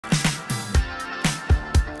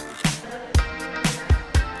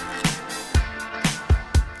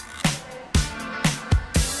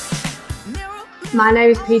My name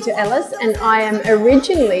is Peta Ellis and I am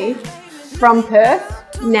originally from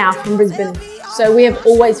Perth, now from Brisbane. So we have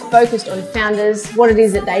always focused on founders, what it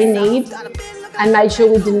is that they need, and made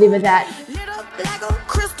sure we deliver that.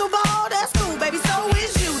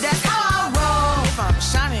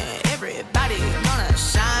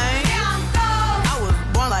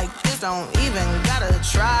 Don't even gotta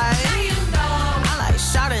try. I like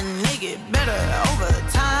shot a nigga better over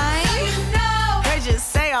time. They just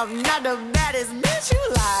say I'm not the baddest bitch you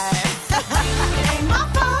like. It ain't my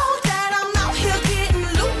fault that I'm out here getting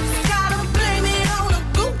loose. Gotta blame it on the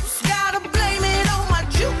goose. Gotta blame it on my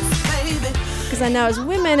juice, baby. Because I know as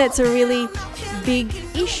women it's a really big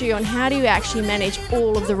issue on how do you actually manage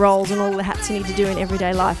all of the roles and all the hats you need to do in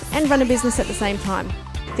everyday life and run a business at the same time.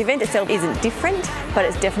 The event itself isn't different, but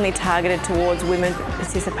it's definitely targeted towards women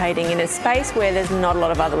participating in a space where there's not a lot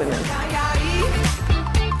of other women.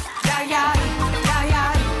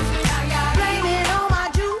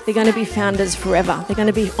 They're going to be founders forever. They're going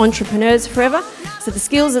to be entrepreneurs forever. So the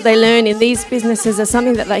skills that they learn in these businesses are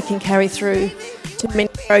something that they can carry through to many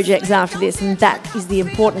projects after this, and that is the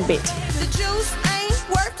important bit. The juice ain't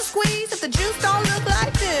worth the squeeze if the juice don't look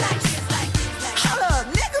like this. Hold up,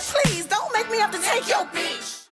 nigga, please don't make me have to take your bitch.